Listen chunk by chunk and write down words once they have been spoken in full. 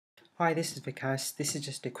Hi, this is Vikas. This is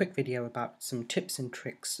just a quick video about some tips and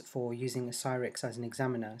tricks for using OsiriX as an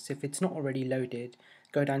examiner. So if it's not already loaded,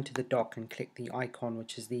 go down to the dock and click the icon,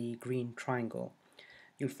 which is the green triangle.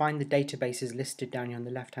 You'll find the databases listed down here on the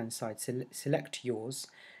left hand side. So select yours,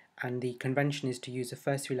 and the convention is to use the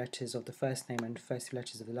first three letters of the first name and first three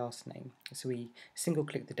letters of the last name. So we single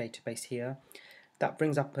click the database here. That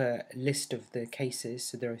brings up a list of the cases.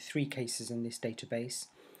 So there are 3 cases in this database.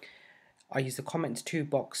 I use the comments 2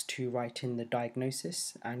 box to write in the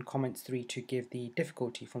diagnosis and comments 3 to give the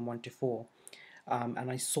difficulty from 1 to 4. And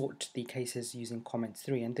I sort the cases using comments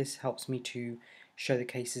 3, and this helps me to show the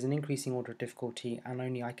cases in increasing order of difficulty, and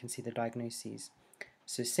only I can see the diagnoses.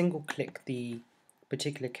 So single click the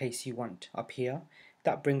particular case you want up here.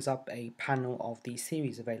 That brings up a panel of the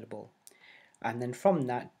series available, and then from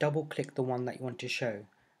that double click the one that you want to show.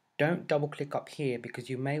 Don't double click up here because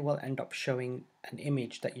you may well end up showing an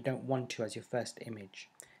image that you don't want to as your first image.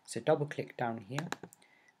 So double click down here.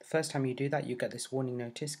 The first time you do that, you get this warning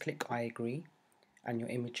notice, click I agree, and your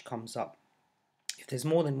image comes up. If there's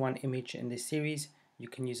more than one image in this series, you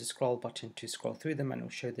can use a scroll button to scroll through them and it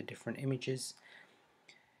will show the different images.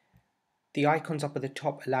 The icons up at the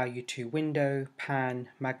top allow you to window, pan,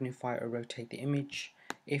 magnify or rotate the image.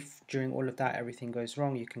 If during all of that everything goes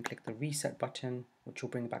wrong, you can click the reset button, which will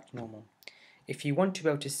bring it back to normal. If you want to be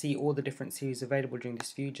able to see all the different series available during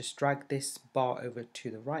this view, just drag this bar over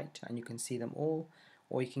to the right and you can see them all,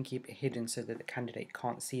 or you can keep it hidden so that the candidate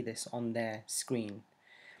can't see this on their screen.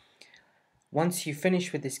 Once you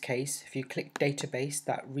finish with this case, if you click database,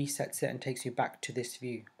 that resets it and takes you back to this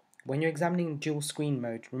view. When you're examining dual screen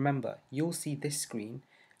mode, remember, you'll see this screen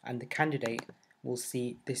and the candidate will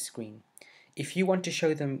see this screen. If you want to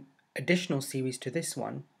show them additional series to this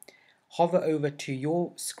one, hover over to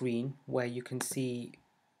your screen where you can see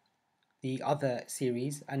the other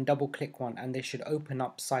series and double click one, and they should open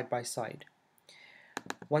up side by side.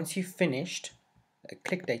 Once you've finished,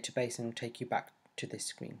 click database and it will take you back to this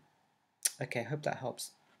screen. Okay, hope that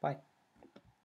helps. Bye.